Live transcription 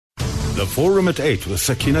The Forum at 8 with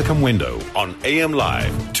Sakina Kamwendo on AM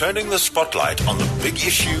Live, turning the spotlight on the big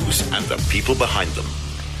issues and the people behind them.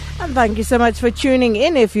 And thank you so much for tuning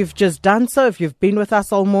in. If you've just done so, if you've been with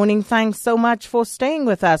us all morning, thanks so much for staying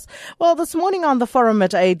with us. Well, this morning on the Forum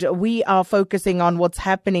at 8, we are focusing on what's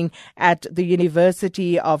happening at the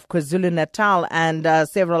University of Kwa-Zulu Natal and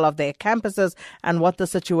several of their campuses and what the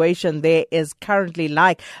situation there is currently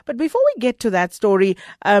like. But before we get to that story,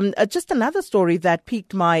 just another story that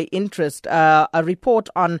piqued my interest, a report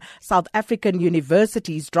on South African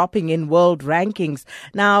universities dropping in world rankings.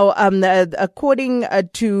 Now, according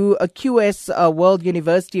to a QS World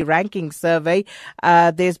University Ranking Survey,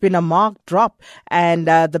 there's been a marked drop, and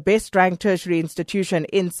the best ranked tertiary institution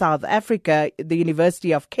in South Africa, the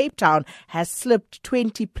University of Cape Town, has slipped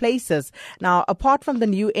 20 places. Now, apart from the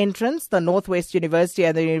new entrants, the Northwest University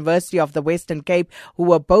and the University of the Western Cape, who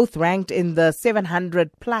were both ranked in the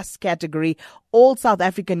 700 plus category, all South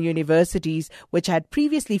African universities, which had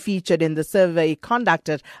previously featured in the survey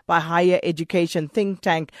conducted by higher education think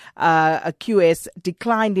tank QS,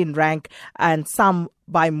 declined in rank, and some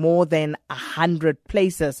by more than 100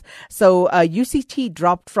 places. So UCT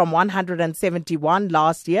dropped from 171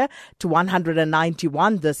 last year to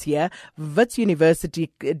 191 this year. Wits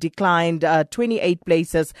University declined 28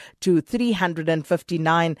 places to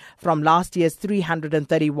 359 from last year's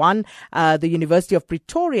 331. The University of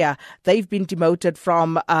Pretoria, they've been demoted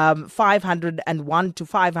from 501 to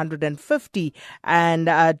 550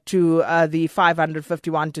 and to the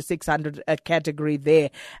 551 to 600 category there.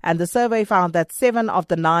 And the survey found that 7 of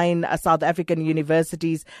the 9 South African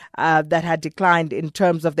universities that had declined in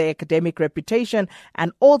terms of their academic reputation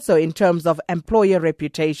and also in terms of employer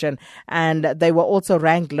reputation. And they were also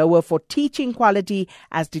ranked lower for teaching quality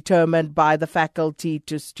as determined by the faculty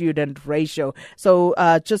to student ratio. So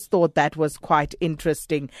just thought that was quite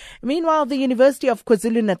interesting. Meanwhile, the University of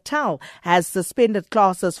Kwa-Zulu Natal has suspended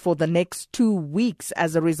classes for the next 2 weeks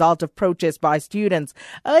as a result of protests by students.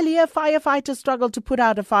 Earlier, firefighters struggled to put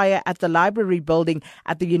out a fire at the library building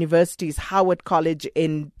at the university's Howard College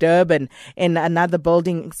in Durban. In another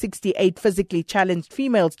building, 68 physically challenged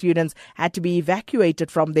female students had to be evacuated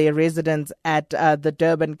from their residence at the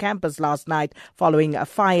Durban campus last night following a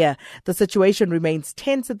fire. The situation remains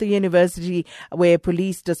tense at the university, where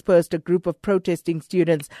police dispersed a group of protesting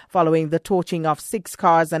students following the torching of 6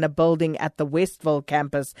 cars and a building at the Westville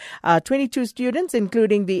campus. 22 students,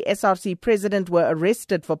 including the SRC president, were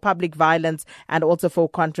arrested for public violence and also for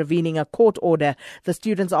contravening a court order. The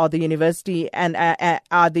students are the university and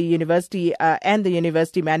the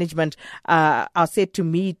university management are set to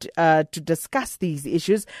meet to discuss these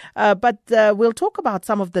issues. But we'll talk about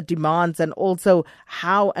some of the demands and also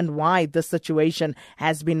how and why the situation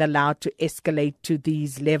has been allowed to escalate to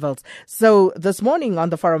these levels. So this morning on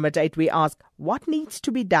the Forum at 8, we ask, what needs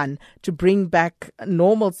to be done to bring back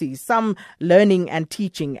normalcy, some learning and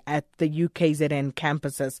teaching at the UKZN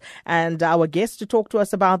campuses? And our guest to talk to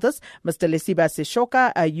us about this, Mr. Lesiba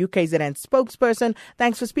Seshoka, a UKZN spokesperson.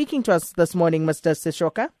 Thanks for speaking to us this morning, Mr.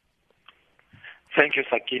 Seshoka. Thank you,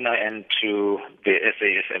 Sakina, and to the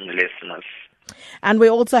SAFM listeners. And we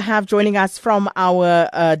also have joining us from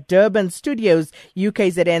our Durban studios,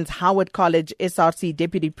 UKZN's Howard College SRC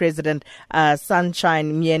Deputy President,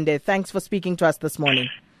 Sunshine Myende. Thanks for speaking to us this morning.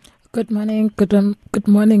 Good morning. Good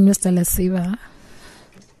morning, Mr. Lesiba.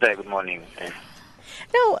 Good morning.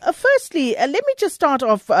 Now, firstly, let me just start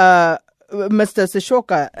off, Mr.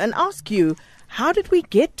 Seshoka, and ask you, how did we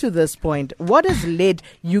get to this point? What has led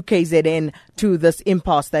UKZN to this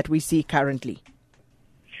impasse that we see currently?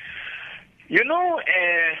 You know,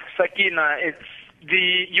 Sakina,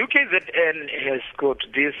 the UKZN has got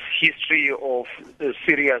this history of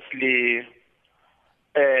seriously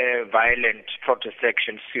violent protest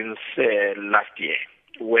action since last year,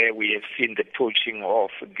 where we have seen the torching of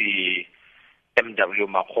the MW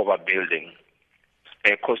Makhoba building,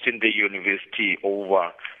 costing the university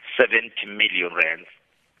over 70 million rands.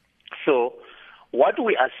 So what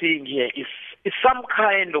we are seeing here is some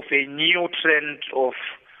kind of a new trend of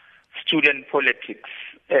student politics,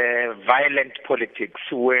 violent politics,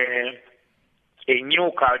 where a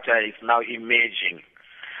new culture is now emerging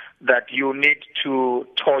that you need to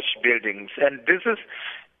torch buildings. And this is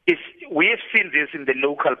we have seen this in the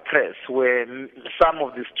local press, where some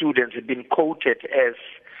of the students have been quoted as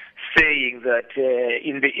saying that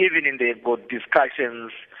in the evening they've got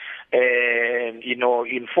discussions,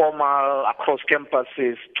 informal across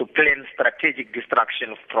campuses to plan strategic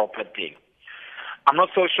destruction of property. I'm not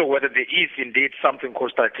so sure whether there is indeed something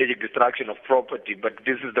called strategic destruction of property, but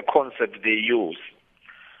this is the concept they use.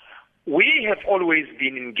 We have always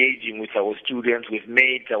been engaging with our students. We've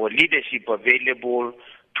made our leadership available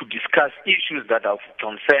to discuss issues that are of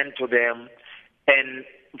concern to them, and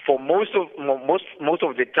for most of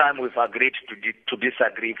the time we've agreed to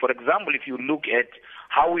disagree. For example, if you look at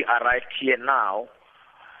how we arrived here now,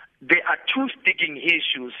 there are two sticking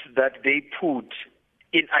issues that they put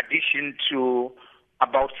in addition to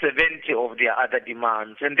about 70 of their other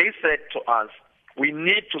demands. And they said to us, we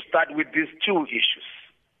need to start with these two issues.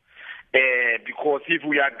 Because if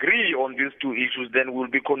we agree on these two issues, then we'll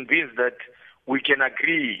be convinced that we can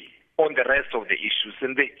agree on the rest of the issues.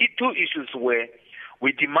 And the two issues were,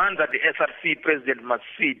 we demand that the SRC president must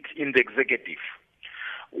sit in the executive.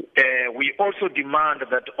 We also demand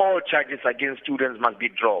that all charges against students must be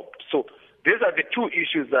dropped. So these are the two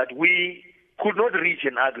issues that we could not reach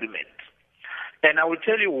an agreement. And I will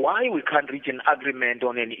tell you why we can't reach an agreement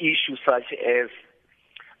on an issue such as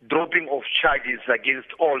dropping of charges against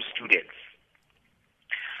all students.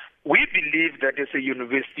 We believe that as a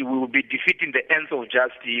university we will be defeating the ends of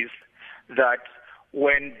justice, that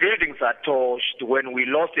when buildings are torched, when we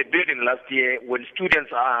lost a building last year, when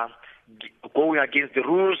students are going against the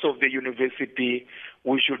rules of the university,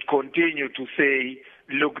 we should continue to say,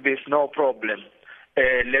 look, there's no problem.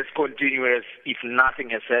 Let's continue as if nothing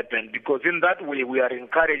has happened, because in that way we are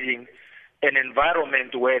encouraging an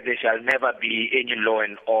environment where there shall never be any law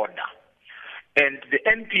and order. And the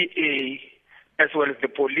NPA, as well as the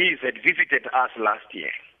police, had visited us last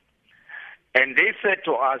year. And they said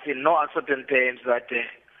to us in no uncertain terms that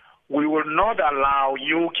we will not allow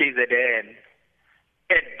UKZN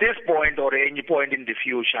at this point or any point in the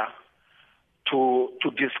future to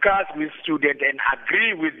discuss with students and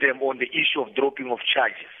agree with them on the issue of dropping of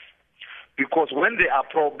charges. Because when there are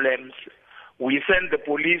problems, we send the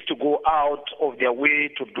police to go out of their way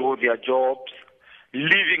to do their jobs,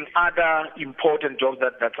 leaving other important jobs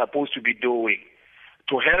that they're supposed to be doing,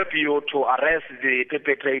 to help you to arrest the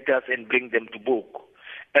perpetrators and bring them to book.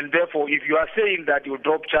 And therefore, if you are saying that you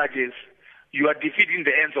drop charges, you are defeating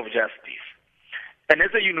the ends of justice. And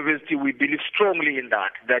as a university, we believe strongly in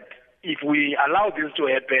that if we allow this to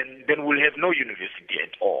happen, then we'll have no university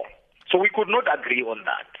at all. So we could not agree on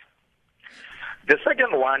that. The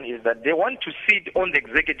second one is that they want to sit on the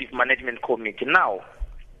Executive Management Committee. Now,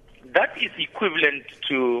 that is equivalent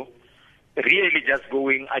to really just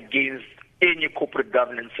going against any corporate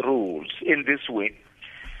governance rules in this way.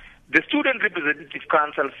 The Student Representative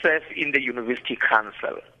Council serves in the University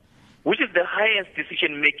Council, which is the highest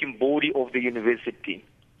decision-making body of the university.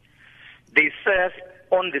 They serve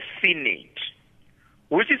on the Senate,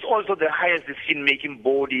 which is also the highest decision-making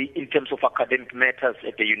body in terms of academic matters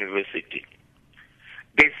at the university.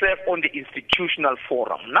 They serve on the institutional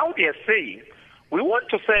forum. Now they are saying, we want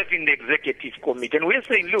to serve in the executive committee. And we're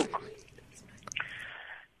saying, look,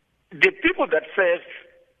 the people that serve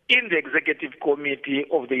in the executive committee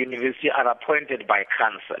of the university are appointed by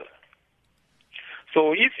council.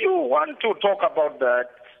 So if you want to talk about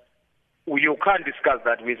that, you can't discuss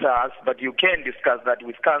that with us, but you can discuss that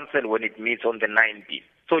with council when it meets on the 19th.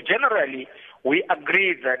 So generally, we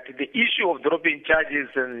agree that the issue of dropping charges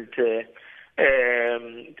and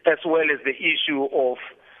as well as the issue of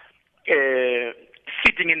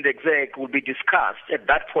sitting in the exec will be discussed at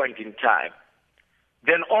that point in time.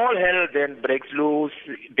 Then all hell then breaks loose,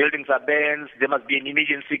 buildings are banned, there must be an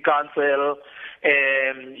emergency council,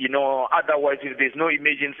 otherwise if there's no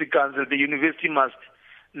emergency council, the university must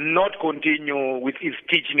not continue with its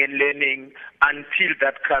teaching and learning until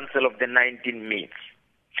that council of the 19 meets.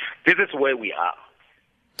 This is where we are.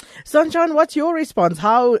 Sanjan, what's your response?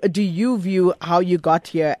 How do you view how you got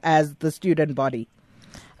here as the student body?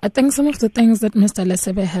 I think some of the things that Mr.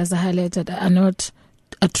 Lesiba has highlighted are not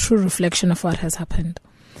a true reflection of what has happened.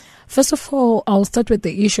 First of all, I'll start with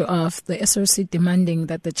the issue of the SRC demanding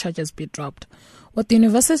that the charges be dropped. What the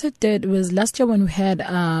university did was last year when we had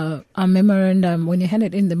our memorandum, when you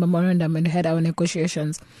handed in the memorandum and had our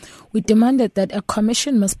negotiations, we demanded that a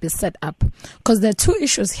commission must be set up because there are two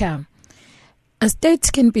issues here. A state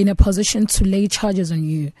can be in a position to lay charges on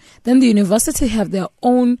you. Then the university have their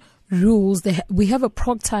own rules. We have a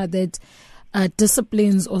proctor that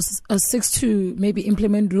disciplines or seeks to maybe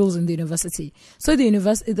implement rules in the university. So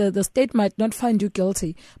the state might not find you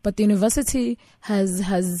guilty, but the university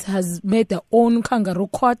has made their own kangaroo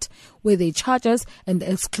court where they charge us and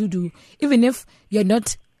exclude you, even if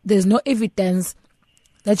there's no evidence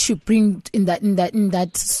that you bring in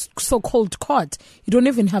that so-called court. You don't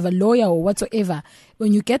even have a lawyer or whatsoever.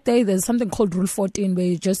 When you get there, there's something called Rule 14 where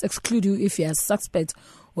you just exclude you if you're a suspect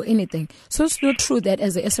or anything. So it's not true that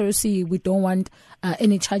as a SRC we don't want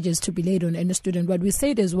any charges to be laid on any student. What we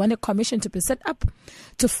said is want a commission to be set up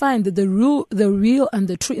to find the real and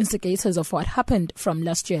the true instigators of what happened from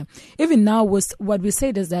last year. Even now, what we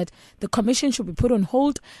said is that the commission should be put on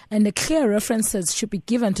hold and the clear references should be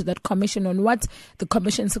given to that commission on what the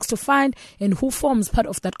commission seeks to find and who forms part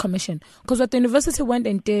of that commission. Because what the university went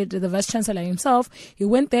and did, the Vice Chancellor himself, he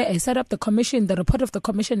went there and set up the commission. The report of the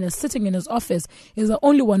commission is sitting in his office. He's the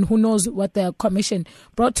only one who knows what the commission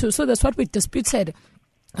brought to. So that's what we disputed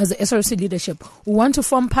as the SRC leadership. We want to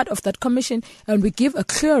form part of that commission and we give a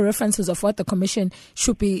clear references of what the commission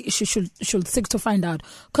should seek to find out.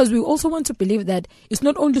 Because we also want to believe that it's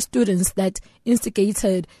not only students that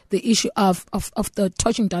instigated the issue of the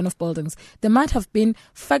touching down of buildings. There might have been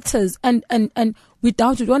factors and we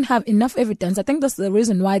don't have enough evidence. I think that's the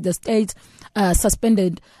reason why the state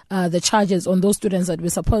suspended the charges on those students that were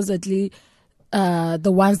supposedly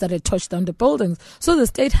the ones that had touched down the buildings. So the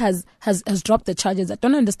state has dropped the charges. I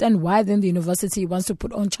don't understand why then the university wants to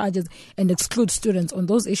put on charges and exclude students on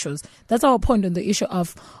those issues. That's our point on the issue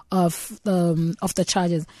of the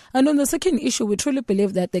charges. And on the second issue, we truly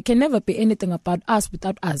believe that there can never be anything about us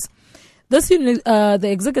without us. This the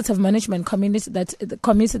executive management committee that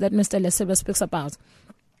Mr. Lesiba speaks about,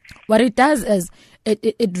 what it does is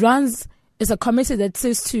it runs. It's a committee that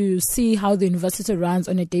sits to see how the university runs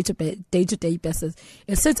on a day-to-day basis.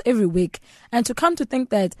 It sits every week. And to come to think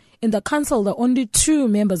that in the council, there are only 2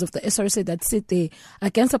 members of the SRC that sit there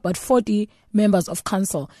against about 40 members of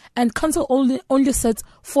council. And council only sits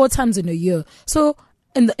 4 times in a year. So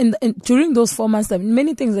during those 4 months, there are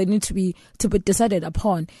many things that need to be decided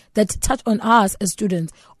upon that touch on us as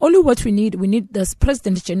students. Only what we need this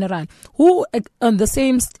President General, who on the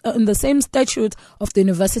same statute of the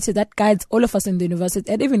university that guides all of us in the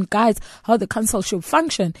university and even guides how the council should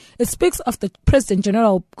function. It speaks of the President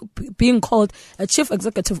General being called a chief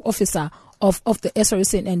executive officer of the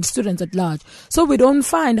SRC and students at large. So we don't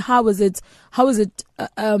find how is it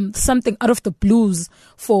something out of the blues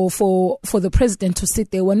for the president to sit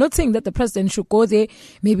there. We're not saying that the president should go there,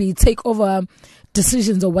 maybe take over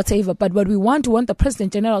decisions or whatever, but what we want the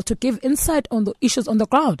President General to give insight on the issues on the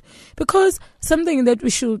ground. Because something that we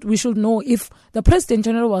should know, if the President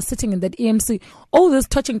General was sitting in that EMC, all this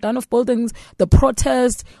touching down of buildings, the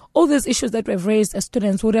protests, all these issues that we've raised as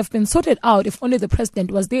students would have been sorted out if only the president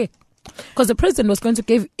was there. Because the president was going to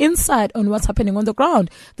give insight on what's happening on the ground.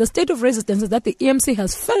 The state of resistance is that the EMC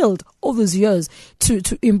has failed all these years to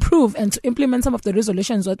improve and to implement some of the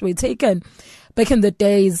resolutions that were taken back in the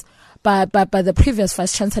days by the previous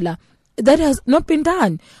Vice Chancellor. That has not been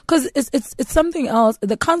done because it's something else.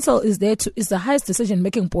 The council is there is the highest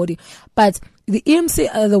decision-making body, but the EMC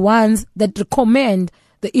are the ones that recommend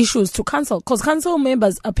the issues to council, because council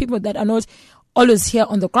members are people that are not always here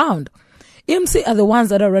on the ground. EMC are the ones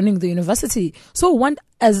that are running the university. So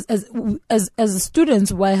as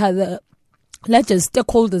students, we have the largest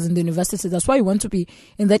stakeholders in the university. That's why we want to be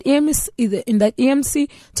in that EMC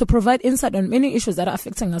to provide insight on many issues that are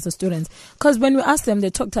affecting us as students. Because when we asked them, they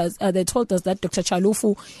told us that Dr.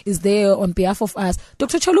 Chalufu is there on behalf of us.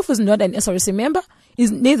 Dr. Chalufu is not an SRC member.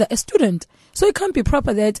 He's neither a student. So it can't be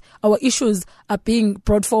proper that our issues are being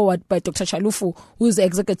brought forward by Dr. Chalufu, who is the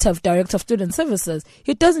Executive Director of Student Services.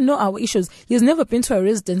 He doesn't know our issues. He's never been to our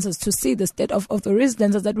residences to see the state of the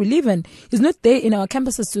residences that we live in. He's not there in our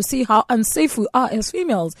campuses to see how unsafe we are as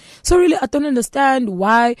females. So really, I don't understand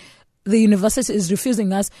why the university is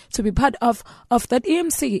refusing us to be part of that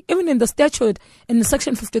EMC. Even in the statute, in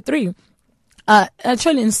Section 53,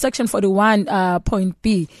 actually in Section 41, point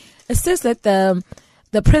B, it says that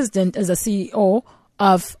the president is a CEO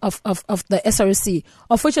of the SRC,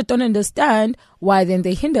 of which I don't understand why then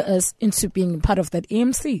they hinder us into being part of that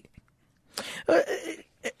EMC.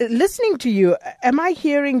 Listening to you, am I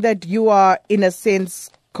hearing that you are, in a sense,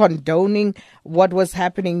 condoning what was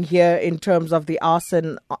happening here in terms of the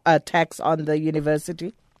arson attacks on the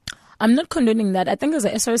university? I'm not condoning that. I think as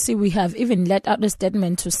a SRC, we have even let out a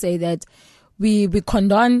statement to say that we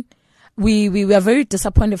condone, we are very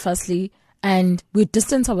disappointed, firstly, and we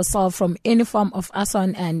distance ourselves from any form of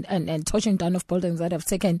arson and touching down of buildings that have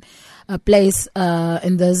taken place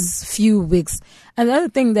in these few weeks. And the other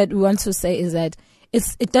thing that we want to say is that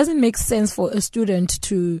it doesn't make sense for a student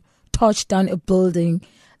to touch down a building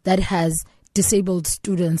that has disabled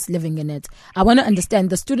students living in it. I want to understand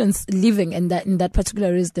the students living in that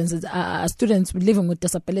particular residence are students living with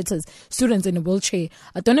disabilities, students in a wheelchair.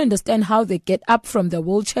 I don't understand how they get up from their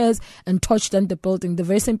wheelchairs and touch down the building, the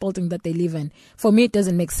very same building that they live in. For me, it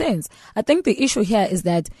doesn't make sense. I think the issue here is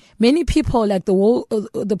that many people, like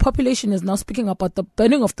the population is now speaking about the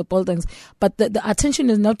burning of the buildings, but the attention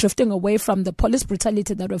is now drifting away from the police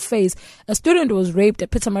brutality that we face. A student was raped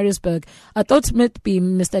at Pietermaritzburg. I thought maybe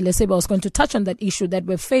Mr. Lesiba was going to touch on that issue that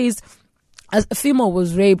we faced. As a female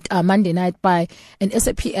was raped Monday night by an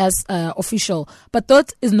SAPS official, but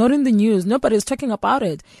that is not in the news. Nobody is talking about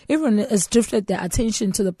it. Everyone has drifted their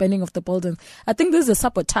attention to the burning of the buildings. I think this is a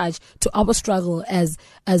sabotage to our struggle as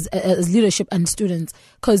leadership and students,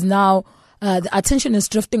 because now the attention is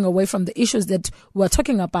drifting away from the issues that we're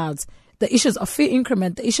talking about. The issues of fee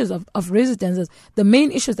increment, the issues of residences, the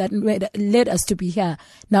main issues that led us to be here.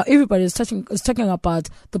 Now everybody is talking about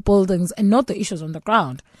the buildings and not the issues on the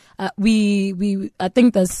ground. I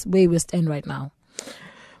think that's where we stand right now.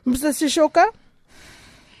 Mr. Seshoka?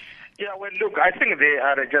 Yeah, well, look, I think there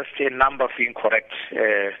are just a number of incorrect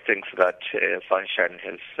things that Sunshine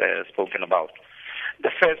has spoken about.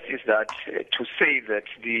 The first is that to say that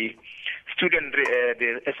the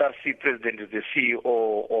SRC president is the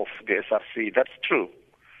CEO of the SRC, that's true.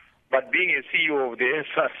 But being a CEO of the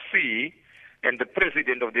SRC and the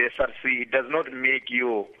president of the SRC does not make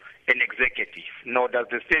you an executive, nor does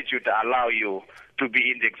the statute allow you to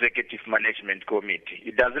be in the executive management committee.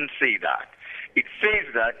 It doesn't say that. It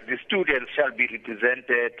says that the students shall be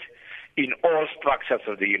represented in all structures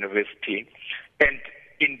of the university, and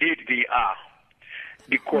indeed they are.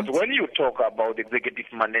 Because when you talk about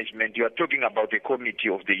executive management, you are talking about the committee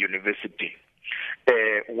of the university,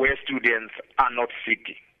 where students are not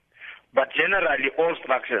sitting. But generally, all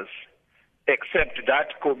structures, except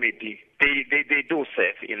that committee, they do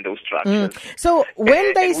serve in those structures. So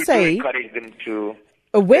when they say, encourage them to,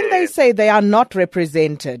 they say they are not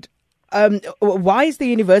represented, why is the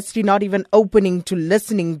university not even opening to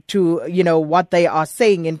listening to, what they are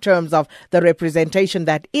saying in terms of the representation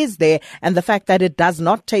that is there and the fact that it does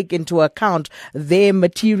not take into account their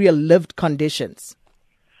material lived conditions?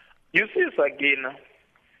 You see, Sakina,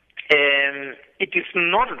 it is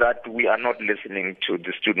not that we are not listening to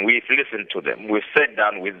the students. We've listened to them. We've sat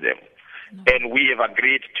down with them, and we have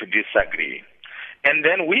agreed to disagree. And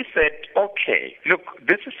then we said, okay, look,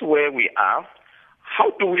 this is where we are. How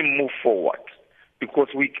do we move forward? Because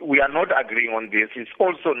we are not agreeing on this. It's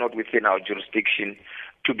also not within our jurisdiction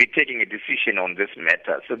to be taking a decision on this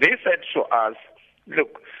matter. So they said to us,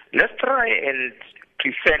 look, let's try and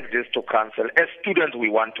present this to council. As students, we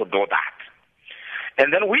want to do that.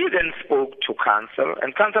 And then we then spoke to council,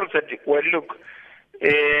 and council said, well, look,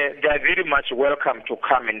 they are very much welcome to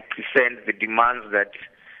come and present the demands that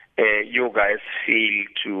you guys fail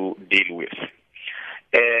to deal with.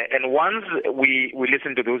 And once we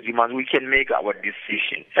listen to those demands, we can make our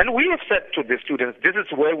decision. And we have said to the students, this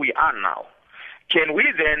is where we are now. Can we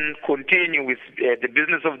then continue with the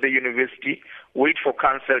business of the university, wait for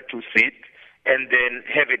council to sit, and then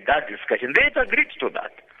have that discussion? They have agreed to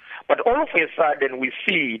that. But all of a sudden, we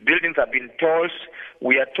see buildings have been torched.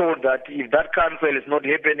 We are told that if that council is not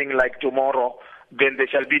happening like tomorrow, then there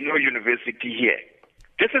shall be no university here.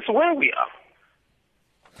 This is where we are.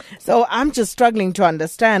 So I'm just struggling to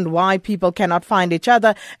understand why people cannot find each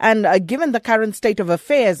other. And given the current state of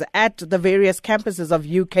affairs at the various campuses of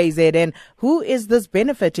UKZN, who is this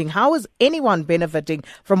benefiting? How is anyone benefiting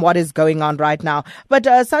from what is going on right now? But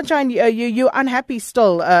Sunshine, you're unhappy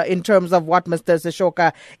still in terms of what Mr.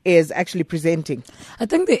 Seshoka is actually presenting. I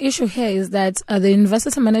think the issue here is that the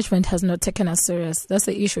university management has not taken us serious. That's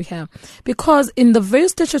the issue here. Because in the very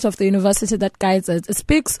statute of the university that guides us, it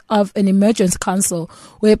speaks of an emergency council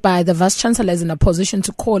whereby the Vice-Chancellor is in a position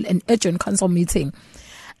to call an urgent council meeting.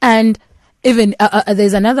 And even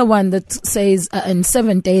there's another one that says in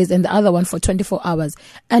 7 days and the other one for 24 hours.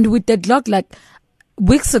 And we deadlocked like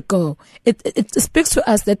weeks ago. It speaks to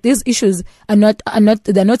us that these issues they're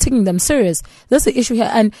not taking them serious. That's the issue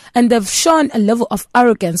here. And they've shown a level of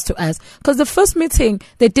arrogance to us. Because the first meeting,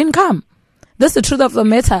 they didn't come. That's the truth of the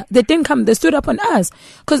matter. They didn't come. They stood up on us.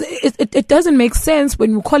 Because it doesn't make sense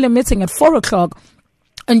when we call a meeting at 4 o'clock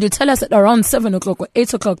and you tell us at around 7 o'clock or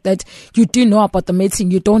 8 o'clock that you do know about the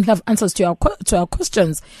meeting, you don't have answers to our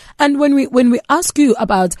questions. And when we ask you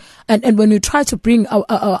about, and when we try to bring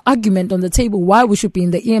our argument on the table why we should be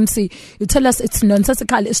in the EMC, you tell us it's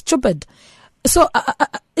nonsensical, it's stupid. So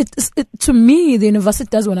to me, the university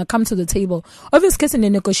does want to come to the table. Obviously, in a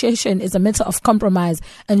negotiation is a matter of compromise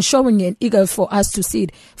and showing an eager for us to see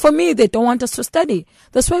it. For me, they don't want us to study.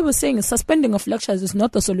 That's why we're saying suspending of lectures is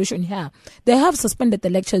not the solution here. They have suspended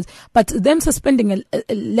the lectures, but them suspending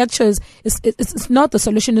lectures is not the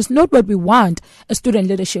solution. It's not what we want as student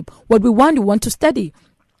leadership. What we want to study.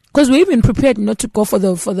 Because we're even prepared not to go for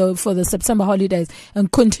the September holidays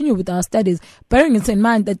and continue with our studies, bearing it in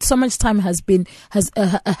mind that so much time has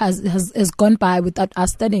gone by without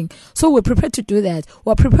us studying. So we're prepared to do that.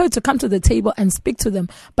 We're prepared to come to the table and speak to them.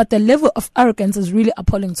 But the level of arrogance is really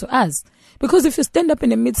appalling to us. Because if you stand up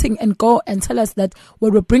in a meeting and go and tell us that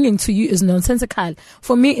what we're bringing to you is nonsensical,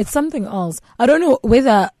 for me it's something else. I don't know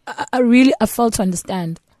whether I fail to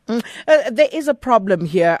understand. There is a problem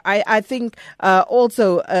here. I think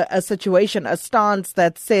also a situation, a stance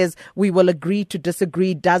that says we will agree to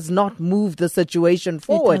disagree does not move the situation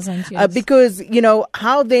forward. It doesn't, yes. Because,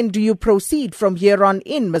 how then do you proceed from here on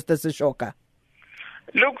in, Mr. Seshoka?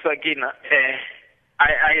 Look, Sakina,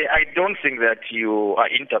 I don't think that you are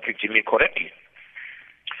interpreting me correctly.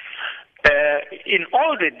 In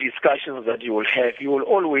all the discussions that you will have, you will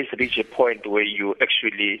always reach a point where you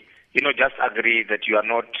actually just agree that you are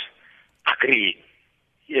not agreeing.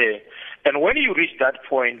 Yeah. And when you reach that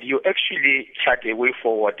point, you actually chart a way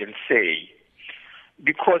forward and say,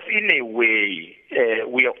 because in a way,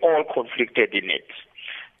 we are all conflicted in it.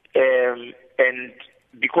 And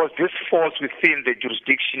because this falls within the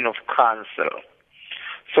jurisdiction of council.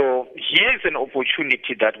 So here's an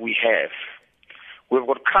opportunity that we have. We've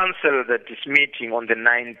got council that is meeting on the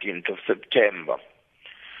 19th of September.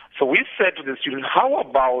 So we said to the students, how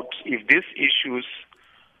about if these issues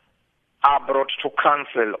are brought to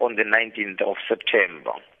council on the 19th of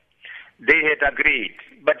September? They had agreed.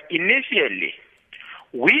 But initially,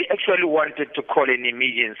 we actually wanted to call an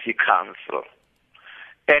emergency council.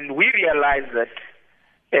 And we realized that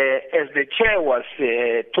as the chair was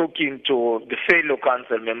talking to the fellow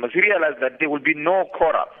council members, we realized that there would be no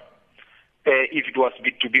quorum if it was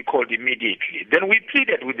to be called immediately. Then we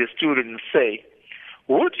pleaded with the students and say,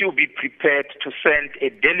 would you be prepared to send a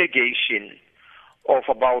delegation of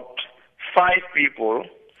about 5 people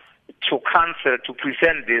to council to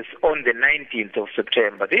present this on the 19th of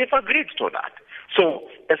September? They have agreed to that. So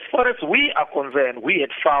as far as we are concerned, we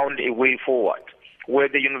had found a way forward where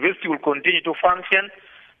the university will continue to function,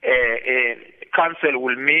 council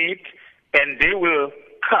will meet, and they will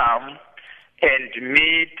come and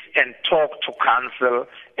meet and talk to council,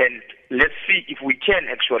 and let's see if we can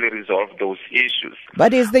actually resolve those issues.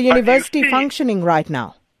 But is the university functioning right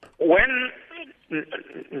now?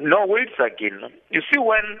 No, wait a second. You see,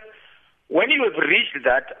 when you have reached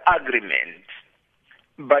that agreement,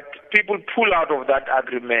 but people pull out of that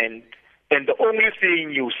agreement, and the only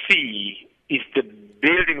thing you see is the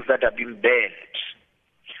buildings that have been burned,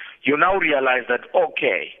 you now realize that,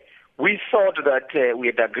 okay, we thought that we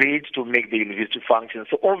had agreed to make the university function,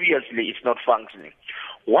 so obviously it's not functioning.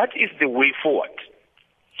 What is the way forward?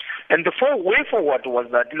 And the way forward was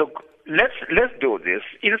that, look, let's do this.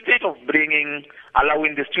 Instead of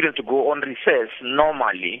allowing the students to go on recess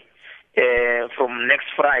normally from next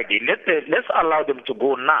Friday, let's allow them to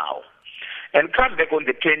go now and come back on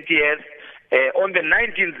the 20th. On the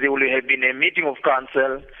 19th, there will have been a meeting of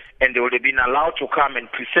council, and they will have been allowed to come and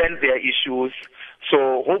present their issues.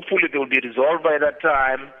 So hopefully they will be resolved by that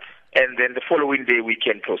time, and then the following day we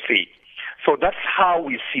can proceed. So that's how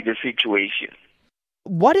we see the situation.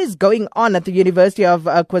 What is going on at the University of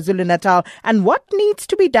Kwa-Zulu Natal, and what needs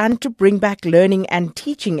to be done to bring back learning and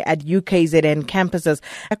teaching at UKZN campuses?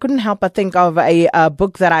 I couldn't help but think of a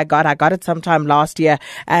book that I got. I got it sometime last year,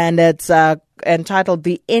 and it's entitled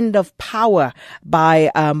The End of Power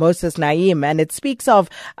by Moses Naim, and it speaks of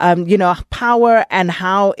power and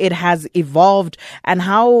how it has evolved, and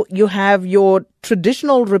how you have your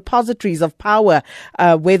traditional repositories of power,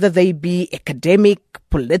 whether they be academic,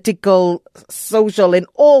 political, social, in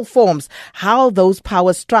all forms, how those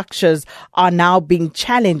power structures are now being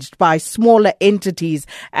challenged by smaller entities.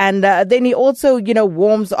 And then he also,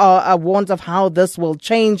 warns of how this will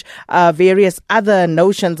change various other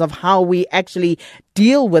notions of how we actually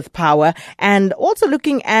deal with power, and also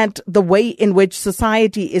looking at the way in which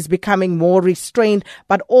society is becoming more restrained,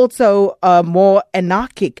 but also more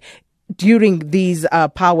anarchic. during these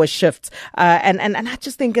power shifts. And I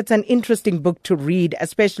just think it's an interesting book to read,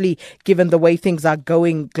 especially given the way things are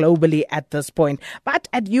going globally at this point. But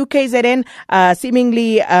at UKZN,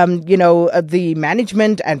 seemingly, the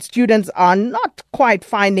management and students are not quite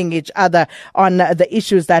finding each other on the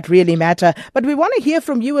issues that really matter. But we want to hear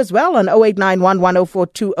from you as well on 0891 104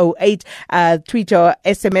 208. Tweet or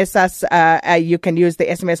SMS us. You can use the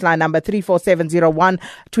SMS line number 34701.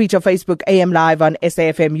 Tweet or Facebook AM Live on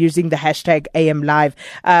SAFM using the hashtag AM Live.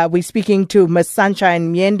 We're speaking to Ms.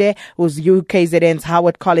 Sunshine Myende, who's UKZN's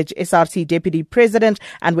Howard College SRC Deputy President.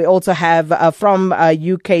 And we also have from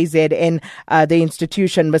UKZN, the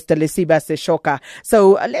institution, Mr. Lesiba Seshoka.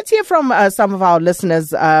 So let's hear from some of our listeners,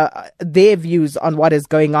 their views on what is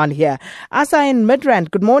going on here. Asa in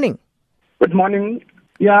Midrand, good morning. Good morning.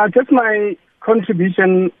 Yeah, just my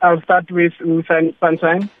contribution, I'll start with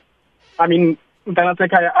Sunshine. I mean,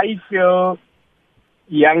 I feel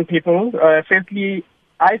young people. Firstly,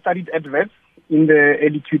 I studied at West in the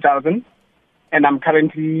early 2000s, and I'm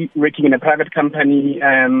currently working in a private company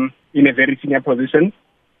in a very senior position.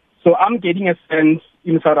 So I'm getting a sense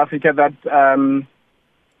in South Africa that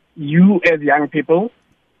you as young people,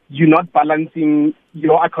 you're not balancing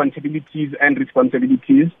your accountabilities and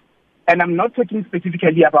responsibilities. And I'm not talking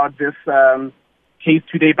specifically about this case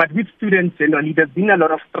today, but with students generally, there's been a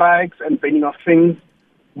lot of strikes and banning of things,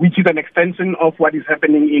 which is an extension of what is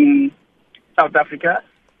happening in South Africa.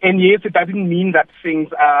 And yes, it doesn't mean that things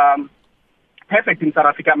are perfect in South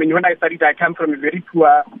Africa. I mean, when I studied, I come from a very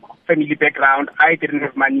poor family background. I didn't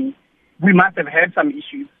have money. We must have had some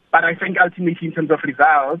issues. But I think ultimately, in terms of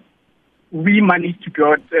results, we managed to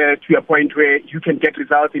go to a point where you can get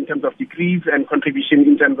results in terms of degrees and contribution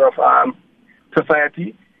in terms of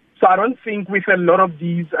society. So I don't think with a lot of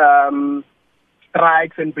these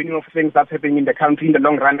strikes and banning of things that's happening in the country in the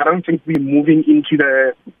long run, I don't think we're moving into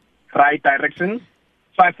the right direction.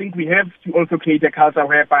 So I think we have to also create a culture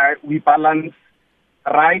whereby we balance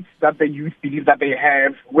rights that the youth believe that they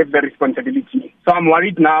have with the responsibility. So I'm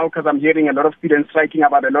worried now because I'm hearing a lot of students striking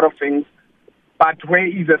about a lot of things. But where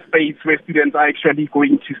is a space where students are actually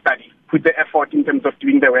going to study, put the effort in terms of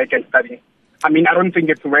doing the work and studying? I mean, I don't think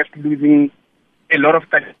it's worth losing a lot of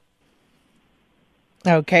study.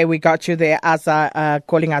 Okay, we got you there, Asa,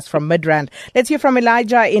 calling us from Midrand. Let's hear from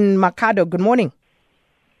Elijah in Makado. Good morning.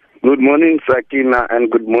 Good morning, Sakina, and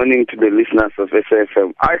good morning to the listeners of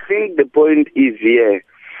SFM. I think the point is here.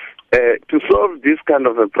 To solve this kind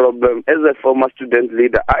of a problem, as a former student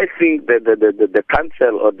leader, I think that the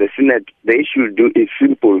council or the Senate, the issue do is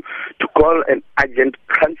simple, to call an urgent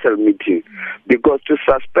council meeting, because to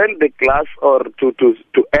suspend the class or to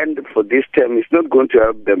end for this term is not going to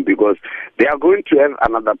help them, because they are going to have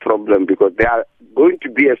another problem, because they are going to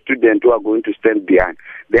be a student who are going to stand behind.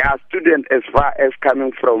 There are students as far as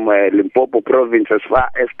coming from Limpopo province, as far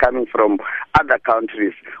as coming from other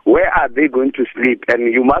countries. Where are they going to sleep?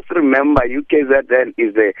 And you must remember, UKZN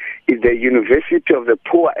is the university of the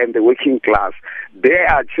poor and the working class. There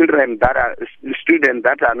are children that are students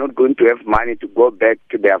that are not going to have money to go back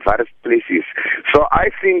to their various places. So I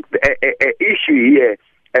think the issue here,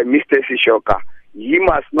 Mr. Seshoka, he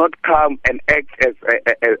must not come and act as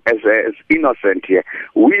innocent here.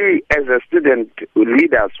 We, as a student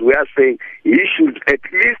leaders, we are saying he should at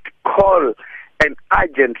least call an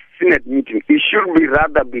urgent Senate meeting. It should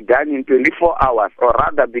rather be done in 24 hours or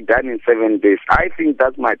rather be done in 7 days. I think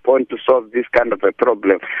that's my point to solve this kind of a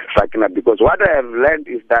problem, Sakina, because what I have learned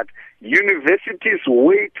is that universities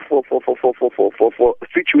wait for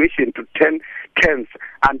situation to turn tense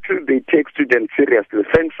until they take students seriously.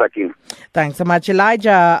 Thanks, Sakina. Thanks so much,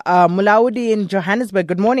 Elijah. Mulaudi in Johannesburg,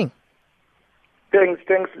 good morning. Thanks.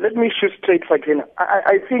 Let me shoot straight, Sakina.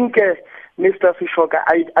 I think Mr. Seshoka,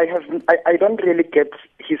 I don't really get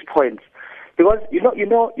his points, because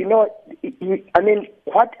I mean,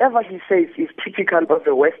 whatever he says is typical of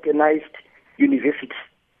the westernized university,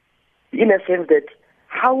 in a sense that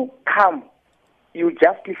how come you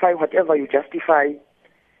justify whatever you justify,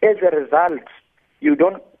 as a result you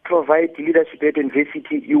don't provide leadership at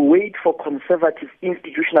university, you wait for conservative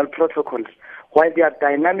institutional protocols, while there are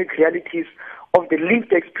dynamic realities of the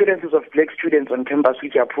lived experiences of black students on campus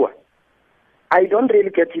which are poor. I don't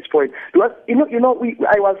really get his point. Because,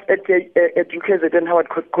 I was at UKZN Howard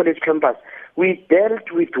College campus. We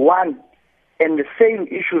dealt with one and the same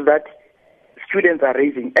issue that students are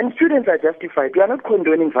raising. And students are justified. We are not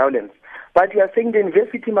condoning violence. But we are saying the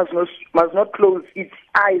university must not close its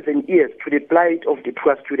eyes and ears to the plight of the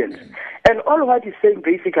poor students. And all what he's saying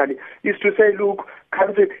basically is to say, look,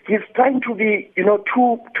 he's trying to be,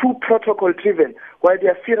 too protocol driven, while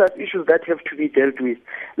there are serious issues that have to be dealt with.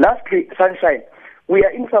 Lastly, Sunshine, we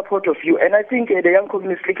are in support of you. And I think the Young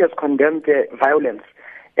Communist League has condemned violence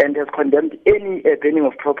and has condemned any burning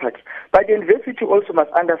of property. But the university also must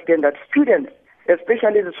understand that students,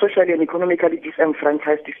 especially the socially and economically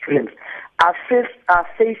disenfranchised students, are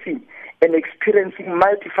facing and experiencing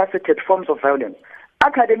multifaceted forms of violence.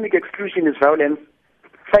 Academic exclusion is violence,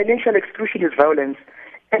 financial exclusion is violence,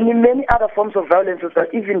 and in many other forms of violence that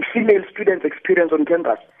even female students experience on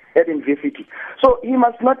campus at university. So he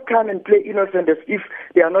must not come and play innocent as if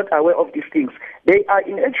they are not aware of these things. They are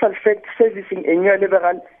in actual fact servicing a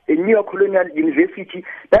neoliberal, a neo-colonial university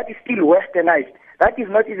that is still westernized, that is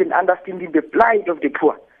not even understanding the plight of the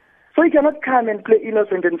poor. So he cannot come and play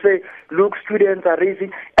innocent and say, look, students are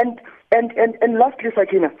raising. And lastly,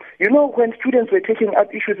 Sakina, you know, when students were taking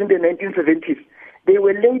up issues in the 1970s, they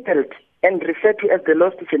were labeled and referred to as the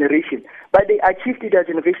lost generation, but they achieved their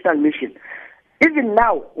generational mission. Even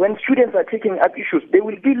now, when students are taking up issues, they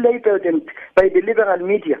will be labeled by the liberal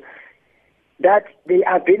media that they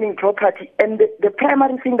are burning property. And the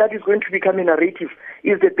primary thing that is going to become a narrative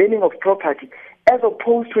is the burning of property, as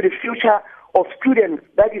opposed to the future of students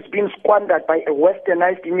that is being squandered by a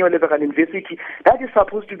westernized neoliberal university that is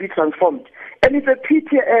supposed to be transformed. And it's a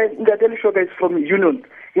pity that Seshoka is from Union.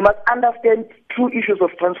 He must understand true issues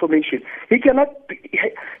of transformation. He cannot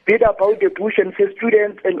beat about the bush and say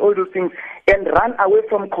students and all those things and run away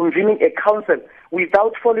from convening a council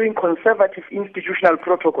without following conservative institutional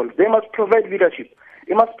protocols. They must provide leadership.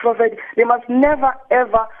 They must never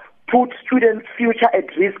ever put students' future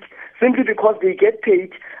at risk simply because they get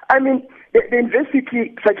paid. I mean, the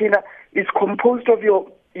university, Sakina, is composed of your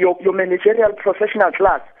managerial professional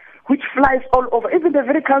class, which flies all over. Even the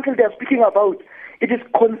very council they are speaking about, it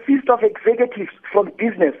consists of executives from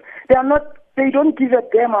business. They don't give a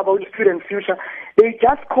damn about students' future. They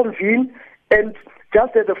just convene and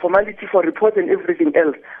just as a formality for reports and everything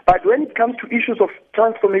else. But when it comes to issues of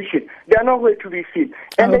transformation, they are nowhere to be seen.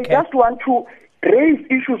 And They just want to raise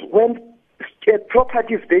issues when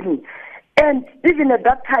property is burning. And even at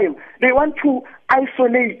that time, they want to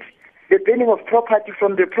isolate the burning of property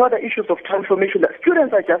from the broader issues of transformation. That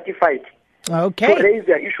students are justified to raise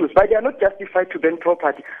their issues, but they are not justified to burn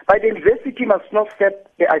property. But the university must not set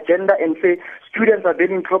the agenda and say students are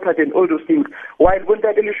burning property and all those things, while when they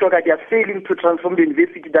are failing to transform the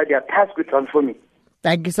university that they are tasked with transforming.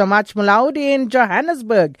 Thank you so much, Mulaudi in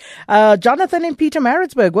Johannesburg. Jonathan in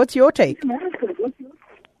Pietermaritzburg, what's your take?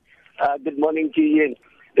 Good morning to you.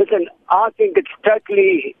 Listen, I think it's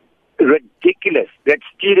totally ridiculous that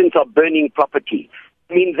students are burning property.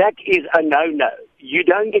 I mean, that is a no-no. You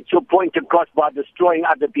don't get your point across by destroying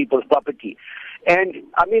other people's property. And,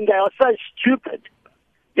 I mean, they are so stupid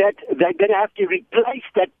that they're going to have to replace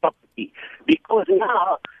that property because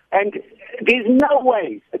now, and there's no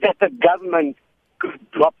way that the government could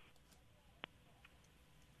drop.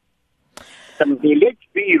 Let's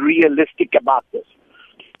be realistic about this.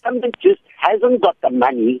 Government just hasn't got the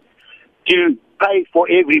money to pay for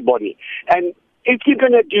everybody. And if you're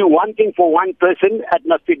going to do one thing for one person, it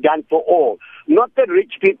must be done for all. Not that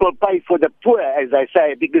rich people pay for the poor, as I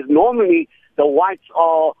say, because normally the whites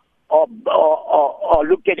are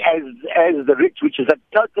looked at as the rich, which is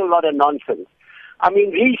a total lot of nonsense. I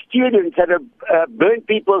mean, these students that have burnt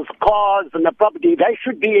people's cars and the property, they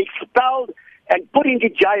should be expelled and put into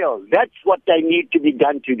jail. That's what they need to be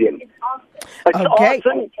done to them. It's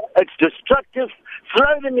arson, it's destructive.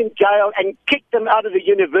 Throw them in jail and kick them out of the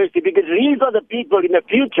university because these are the people in the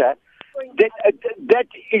future that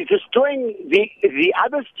is destroying the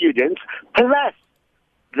other students. Plus,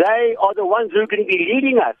 they are the ones who can be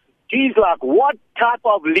leading us. Geez, like, what type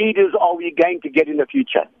of leaders are we going to get in the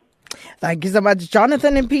future? Thank you so much,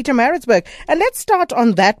 Jonathan in Pietermaritzburg. And let's start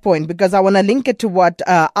on that point because I want to link it to what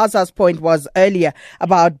Aza's point was earlier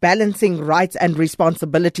about balancing rights and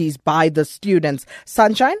responsibilities by the students.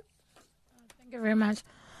 Sunshine? Thank you very much.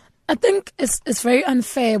 I think it's very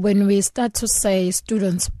unfair when we start to say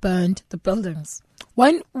students burned the buildings.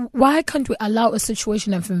 Why can't we allow a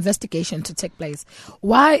situation of investigation to take place?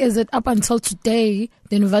 Why is it up until today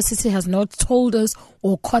the university has not told us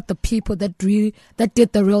or caught the people that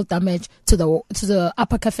did the real damage to the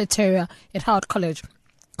upper cafeteria at Howard College?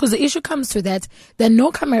 Because the issue comes to that, there are no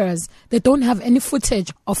cameras. They don't have any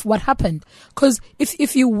footage of what happened. Because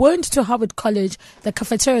if you went to Howard College, the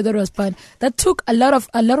cafeteria that was burned, that took a lot of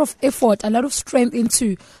effort, a lot of strength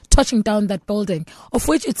into touching down that building, of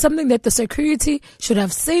which it's something that the security should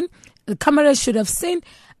have seen, the cameras should have seen,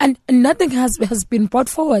 and nothing has been brought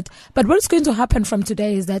forward. But what's going to happen from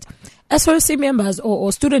today is that SRC members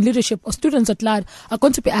or student leadership or students at large are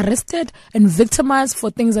going to be arrested and victimized for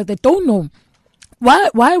things that they don't know. Why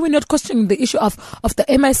are we not questioning the issue of the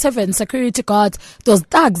MI7 security guards, those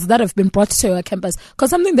thugs that have been brought to our campus?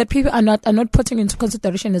 Because something that people are not putting into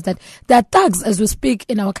consideration is that there are thugs as we speak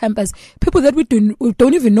in our campus, people that we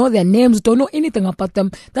don't even know their names, don't know anything about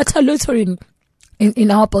them, that are loitering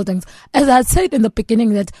in our buildings. As I said in the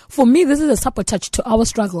beginning, that for me this is a sabotage to our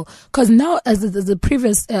struggle, because now, as the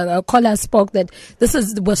previous caller spoke, that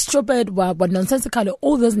we're stupid, we're nonsensical,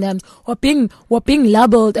 all those names we're being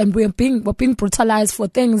labeled, and we're being brutalized for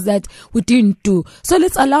things that we didn't do. So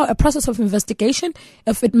let's allow a process of investigation.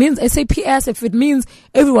 If it means SAPS, if it means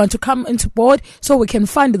everyone to come into board, so we can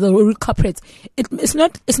find the real culprits. It's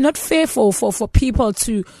not fair for people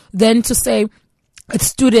to then to say it's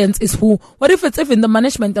students is who. What if it's even the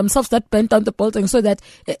management themselves that burnt down the building, so that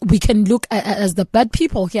we can look as the bad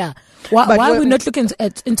people here? Why are we not looking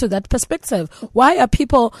into that perspective? Why are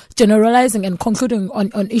people generalizing and concluding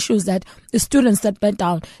on issues that the students that burnt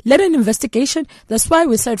down? Let an investigation. That's why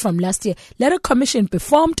we said from last year, let a commission be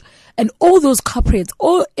formed, and all those culprits,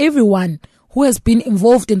 everyone who has been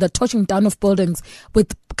involved in the torching down of buildings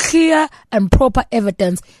with clear and proper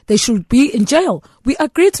evidence, they should be in jail. We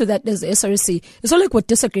agree to that as the SRC. It's not like we're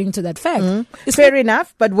disagreeing to that fact. It's fair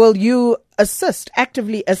enough, but will you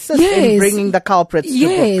actively assist in bringing the culprits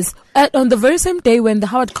to book? On the very same day when the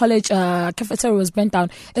Howard College cafeteria was burnt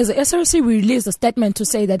down, as the SRC, we released a statement to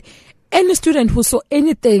say that any student who saw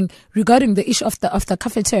anything regarding the issue of the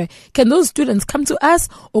cafeteria, can those students come to us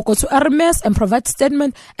or go to RMS and provide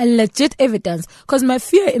statement and legit evidence? Because my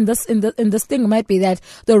fear in this thing might be that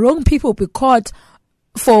the wrong people will be caught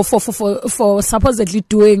for supposedly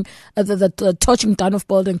doing the torching down of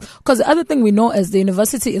buildings. Because the other thing we know is the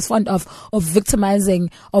university is fond of victimizing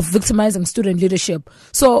student leadership.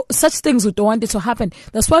 So such things, we don't want it to happen.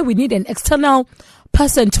 That's why we need an external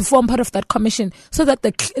person to form part of that commission, so that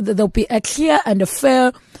there'll be a clear and a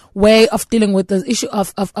fair way of dealing with the issue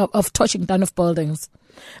of torching down of buildings.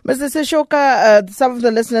 Mr. Seshoka, some of the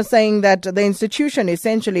listeners saying that the institution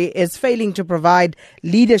essentially is failing to provide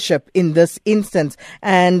leadership in this instance,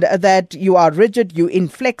 and that you are rigid, you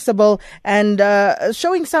inflexible, and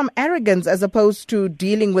showing some arrogance as opposed to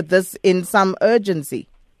dealing with this in some urgency.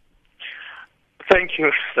 Thank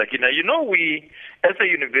you, Sakina. As a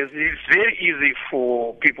university, it's very easy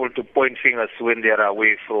for people to point fingers when they are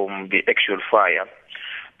away from the actual fire.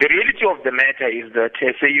 The reality of the matter is that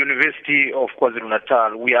as a University of Kwa-Zulu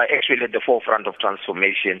Natal, we are actually at the forefront of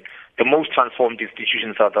transformation, the most transformed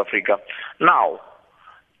institution in South Africa. Now,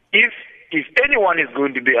 if anyone is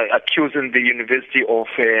going to be accusing the university of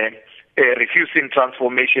refusing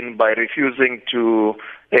transformation by refusing to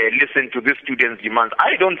listen to the students' demands,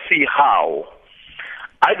 I don't see how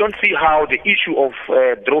the issue of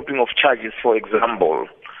dropping of charges, for example,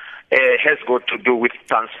 has got to do with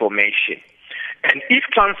transformation. And if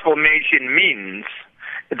transformation means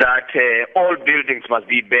that all buildings must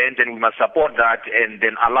be banned, and we must support that and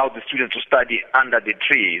then allow the students to study under the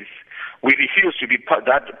trees, we refuse to be part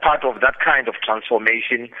of that kind of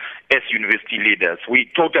transformation as university leaders. We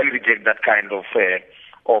totally reject that kind of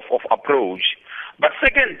approach. But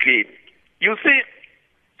secondly, you see,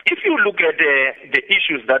 if you look at the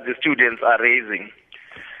issues that the students are raising,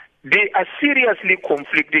 they are seriously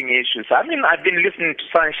conflicting issues. I mean, I've been listening to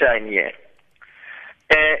Sunshine here.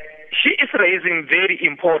 She is raising very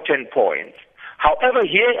important points. However,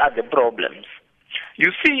 here are the problems.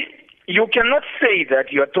 You see, you cannot say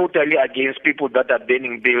that you are totally against people that are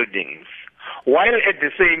burning buildings, while at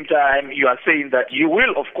the same time you are saying that you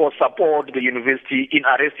will, of course, support the university in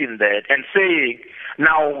arresting that and saying,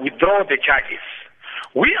 now withdraw the charges.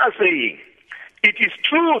 We are saying it is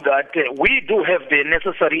true that we do have the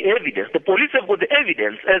necessary evidence. The police have got the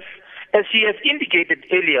evidence, as she has indicated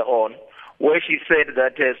earlier on, where she said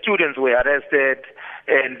that students were arrested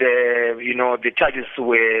and the charges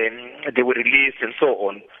were released and so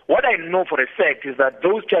on. What I know for a fact is that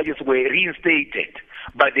those charges were reinstated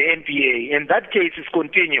by the NPA, and that case is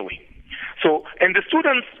continuing. So, and the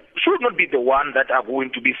students should not be the one that are going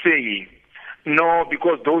to be saying, no,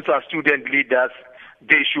 because those are student leaders,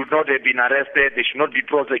 they should not have been arrested, they should not be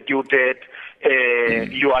prosecuted,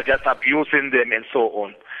 you are just abusing them and so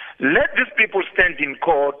on. Let these people stand in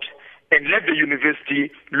court and let the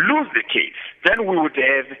university lose the case. Then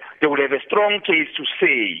they would have a strong case to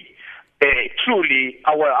say, truly,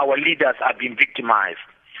 our leaders are being victimized.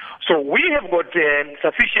 So we have got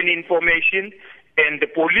sufficient information, and the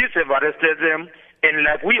police have arrested them. And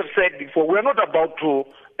like we have said before, we're not about to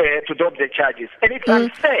drop the charges. And it's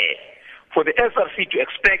unfair for the SRC to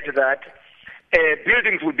expect that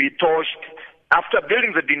buildings will be torched. After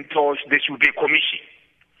buildings have been torched, there should be a commission.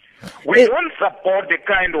 We don't support the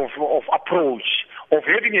kind of approach of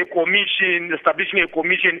having a commission, establishing a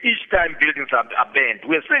commission each time buildings are banned.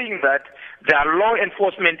 We're saying that there are law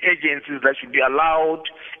enforcement agencies that should be allowed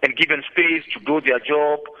and given space to do their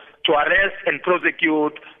job, to arrest and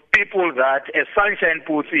prosecute people that, as Sunshine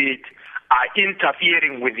puts it, are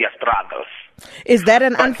interfering with their struggles. Is that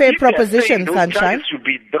an unfair proposition, those Sunshine? Should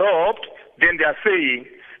be dropped. Then they are saying,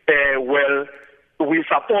 well, we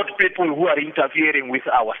support people who are interfering with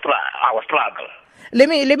our struggle. Let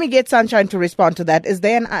me get Sunshine to respond to that. Is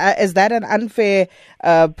that an unfair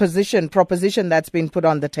proposition that's been put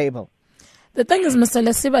on the table? The thing is, Mr.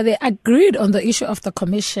 Lesiba, they agreed on the issue of the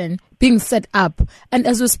commission being set up. And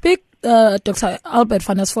as we speak, Dr. Albert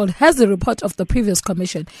van Asfold has the report of the previous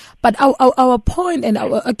commission. But our point and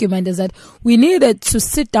our argument is that we needed to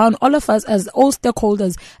sit down, all of us as all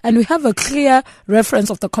stakeholders, and we have a clear reference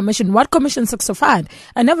of the commission, what commission seeks to find,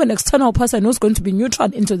 and have an external person who's going to be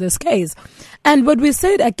neutral into this case. And what we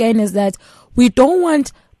said again is that we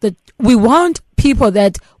want people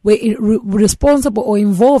that were responsible or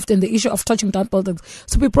involved in the issue of touching down buildings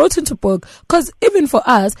to be brought into book, because even for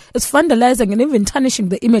us, it's vandalizing and even tarnishing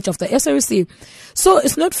the image of the SRC. So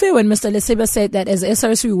it's not fair when Mr. Lesiba said that as the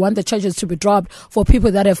SRC, we want the charges to be dropped for people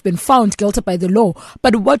that have been found guilty by the law.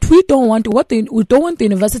 But what we don't want, we don't want the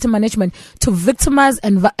university management to victimize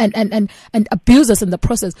and abuse us in the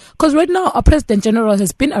process. Because right now, our President General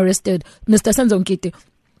has been arrested, Mr. Senzo Nkiti,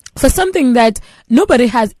 for something that nobody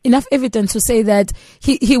has enough evidence to say that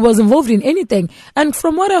he was involved in anything. And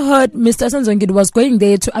from what I heard, Mr. Sanzongid was going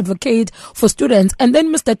there to advocate for students. And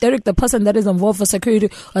then Mr. Derek, the person that is involved for security,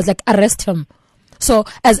 was like, arrest him. So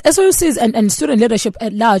as SOCs and student leadership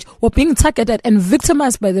at large were being targeted and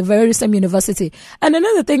victimized by the very same university. And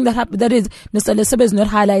another thing that is Mr. Lesiba is not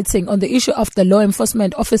highlighting on the issue of the law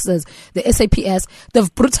enforcement officers, the SAPS,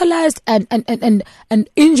 they've brutalized and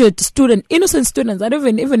injured innocent students that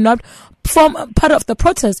even not form part of the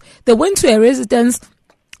protest. They went to a residence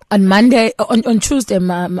on Monday, on Tuesday,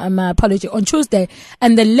 my apology, on Tuesday,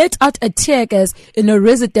 and they let out a tear gas in a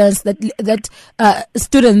residence that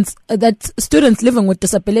students living with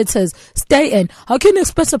disabilities stay in. How can you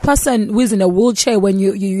expect a person who is in a wheelchair when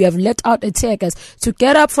you have let out a tear gas to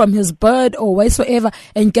get up from his bed or whatsoever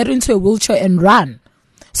and get into a wheelchair and run?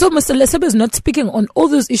 So Mr. Lesiba is not speaking on all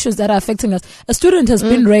those issues that are affecting us. A student has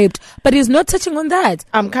been raped, but he's not touching on that.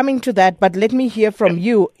 I'm coming to that, but let me hear from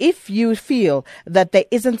you. If you feel that there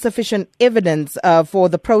isn't sufficient evidence for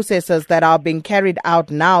the processes that are being carried out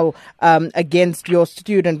now against your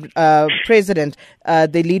student president,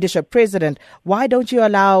 the leadership president, why don't you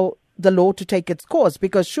allow the law to take its course?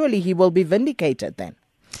 Because surely he will be vindicated then.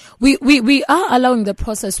 We are allowing the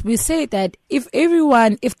process. We say that if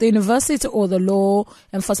the university or the law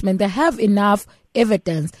enforcement, they have enough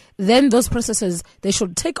evidence, then those processes they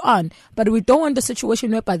should take on. But we don't want the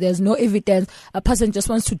situation whereby there's no evidence, a person just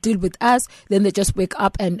wants to deal with us, then they just wake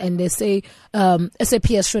up and they say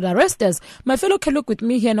SAPS should arrest us. My fellow can look with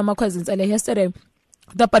me here, Namakwazin yesterday.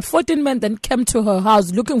 But 14 men then came to her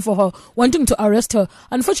house looking for her, wanting to arrest her.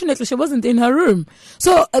 Unfortunately, she wasn't in her room.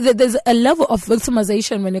 So there's a level of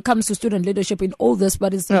victimization when it comes to student leadership in all this,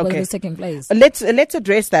 but it's taking place. Let's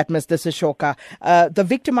address that, Mr. Seshoka. The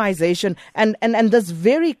victimization and this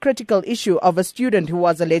very critical issue of a student who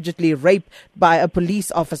was allegedly raped by a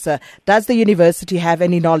police officer. Does the university have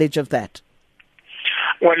any knowledge of that?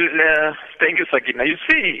 Well, thank you, Sakina. You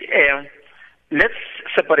see, let's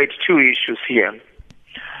separate two issues here.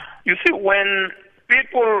 You see, when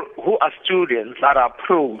people who are students are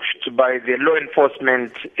approached by the law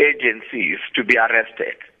enforcement agencies to be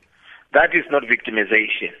arrested, that is not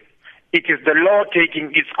victimization. It is the law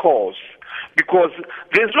taking its course, because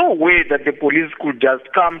there's no way that the police could just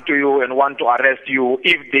come to you and want to arrest you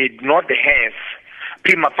if they do not have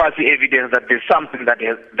prima facie evidence that there's something that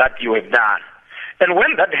you have done. And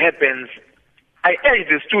when that happens, I urge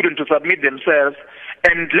the student to submit themselves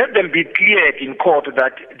and let them be cleared in court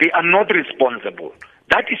that they are not responsible.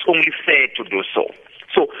 That is only fair to do so.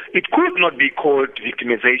 So it could not be called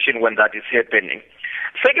victimization when that is happening.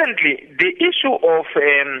 Secondly, the issue of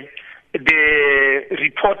the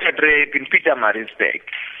reported rape in Pietermaritzburg,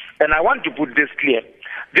 and I want to put this clear.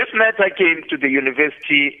 This matter came to the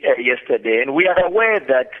university yesterday, and we are aware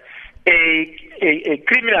that a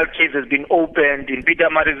criminal case has been opened in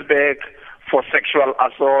Pietermaritzburg for sexual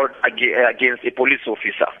assault against a police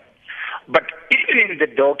officer. But even in the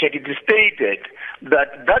docket, it is stated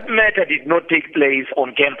that that matter did not take place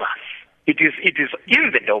on campus. It is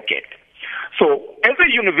in the docket. So as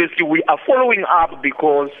a university, we are following up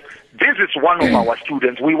because this is one of our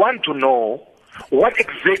students. We want to know what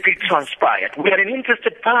exactly transpired. We are an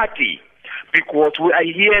interested party because we are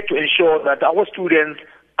here to ensure that our students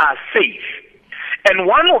are safe. And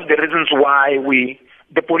one of the reasons why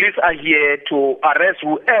the police are here to arrest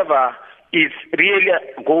whoever is really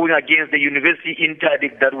going against the university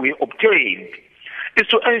interdict that we obtained is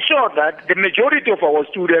to ensure that the majority of our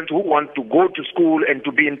students who want to go to school and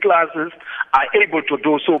to be in classes are able to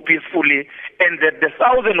do so peacefully, and that the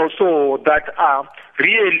 1,000 or so that are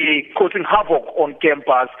really causing havoc on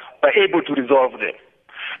campus are able to resolve them.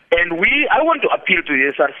 And I want to appeal to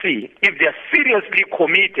the SRC, if they are seriously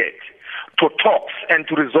committed to talks and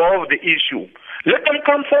to resolve the issue, let them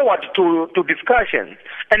come forward to discussion,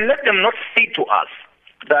 and let them not say to us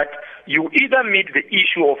that you either meet the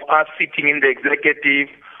issue of us sitting in the executive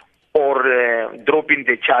or dropping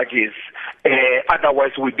the charges,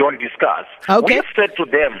 otherwise we don't discuss. Okay. We've said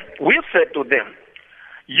to them,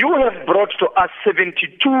 you have brought to us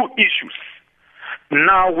 72 issues.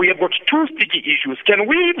 Now we have got 2 sticky issues. Can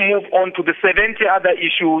we move on to the 70 other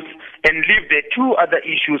issues and leave the 2 other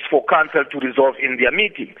issues for council to resolve in their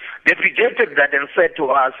meeting? They've rejected that and said to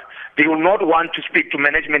us they will not want to speak to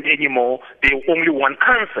management anymore. They only want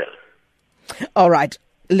council. All right.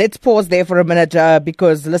 Let's pause there for a minute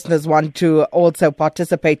because listeners want to also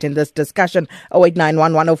participate in this discussion.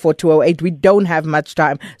 0891 104 208. We don't have much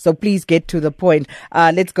time, so please get to the point.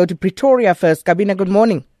 Let's go to Pretoria first. Kabina, good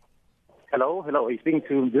morning. Hello. You're speaking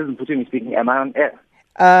to, this is Putin speaking. Am I on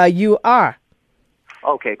air? You are.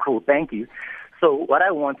 Okay, cool. Thank you. So what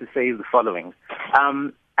I want to say is the following.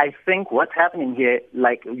 I think what's happening here,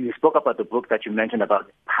 like you spoke about the book that you mentioned about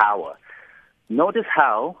power. Notice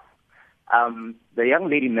how the young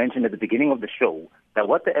lady mentioned at the beginning of the show that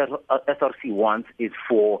what the SRC wants is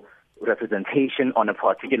for representation on a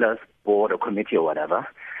particular board or committee or whatever.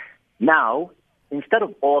 Now, instead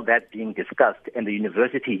of all that being discussed and the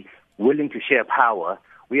university willing to share power,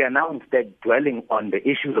 we are now instead dwelling on the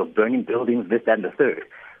issues of burning buildings, this, that, and the third.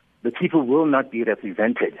 The people will not be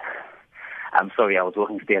represented. I'm sorry, I was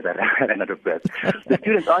walking stairs, I ran out of breath. The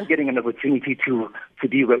students aren't getting an opportunity to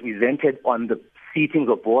be represented on the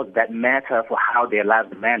seatings of boards that matter for how their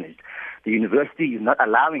lives are managed. The university is not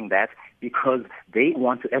allowing that because they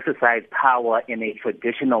want to exercise power in a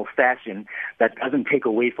traditional fashion that doesn't take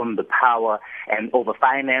away from the power and over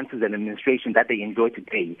finances and administration that they enjoy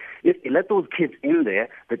today. If you let those kids in there,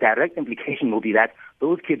 the direct implication will be that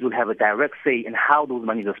those kids will have a direct say in how those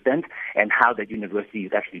monies are spent and how the university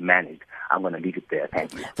is actually managed. I'm going to leave it there.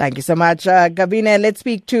 Thank you. Thank you so much. Gavina, let's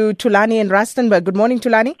speak to Tulani in Rustenburg. Good morning,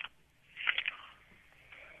 Tulani.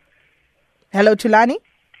 Hello, Tulani.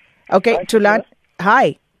 Okay, Hi, Tulani.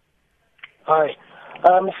 Hi. Hi.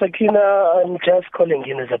 Sakina, I'm just calling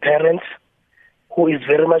in as a parent who is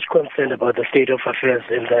very much concerned about the state of affairs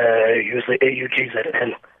in the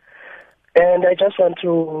UKZN. And I just want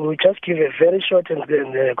to just give a very short and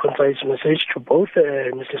concise message to both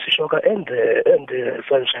Mr. Seshoka and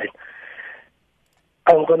Sunshine.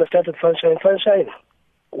 I'm going to start with Sunshine. Sunshine,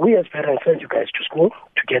 we as parents send you guys to school,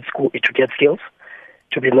 to get skills,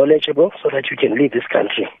 to be knowledgeable so that you can lead this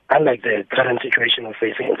country, unlike the current situation we're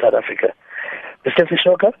facing in South Africa. Mr.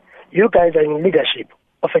 Seshoka, you guys are in leadership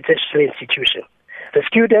of a tertiary institution. The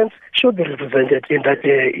students should be represented in that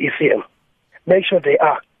ECM. Make sure they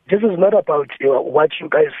are. This is not about what you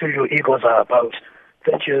guys feel your egos are about.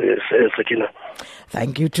 Thank you, Sakina.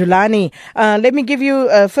 Thank you, Tulani. Let me give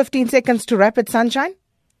you 15 seconds to wrap it, Sunshine.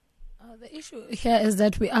 The issue here is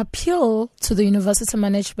that we appeal to the university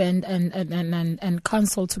management and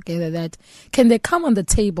council together that can they come on the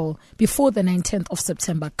table before the 19th of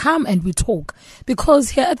September? Come and we talk.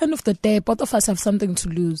 Because here at the end of the day, both of us have something to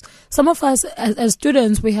lose. Some of us as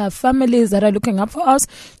students, we have families that are looking up for us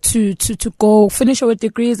to go finish our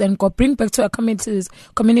degrees and go bring back to our communities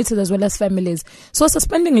as well as families. So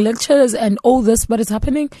suspending lectures and all this, what is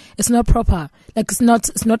happening, it's not proper. Like it's not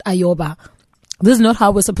Ayoba. This is not how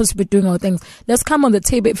we're supposed to be doing our things. Let's come on the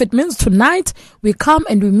table. If it means tonight, we come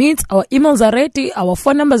and we meet. Our emails are ready. Our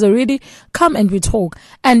phone numbers are ready. Come and we talk.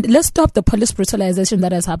 And let's stop the police brutalization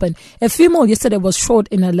that has happened. A female yesterday was shot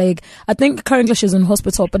in her leg. I think currently she's in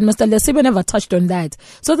hospital. But Mr. Lesiba never touched on that.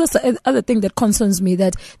 So that's the other thing that concerns me,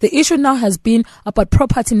 that the issue now has been about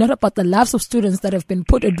property, not about the lives of students that have been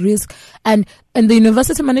put at risk. And the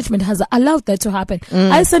university management has allowed that to happen.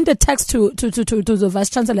 I sent a text to the Vice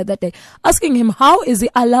Chancellor that day asking him how is he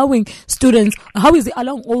allowing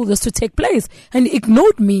all this to take place, and he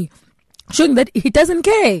ignored me, showing that he doesn't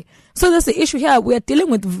care. So that's the issue here. We are dealing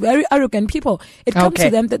with very arrogant people. It comes to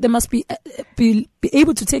them that they must be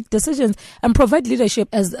able to take decisions and provide leadership,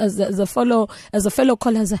 as a fellow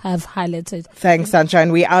callers have highlighted. Thanks,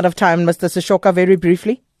 Sunshine. We're out of time. Mr. Seshoka, very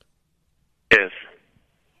briefly. Yes.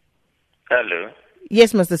 Hello.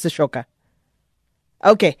 Yes, Mr. Seshoka.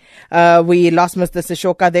 Okay, we lost Mr.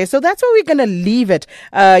 Seshoka there. So that's where we're going to leave it.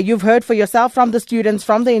 You've heard for yourself from the students,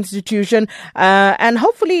 from the institution, and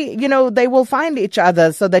hopefully, they will find each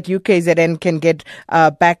other so that UKZN can get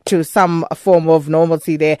back to some form of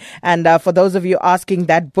normalcy there. And for those of you asking,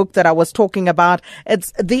 that book that I was talking about,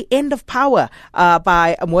 it's The End of Power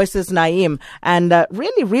by Moises Naim. And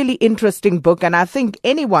really, really interesting book. And I think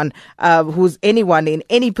anyone who's anyone in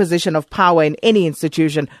any position of power in any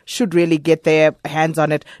institution should really get their hands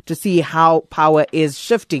on it to see how power is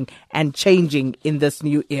shifting and changing in this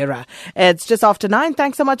new era. It's just after 9.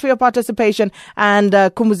 Thanks so much for your participation. And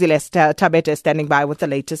Kumuzile Tabete standing by with the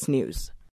latest news.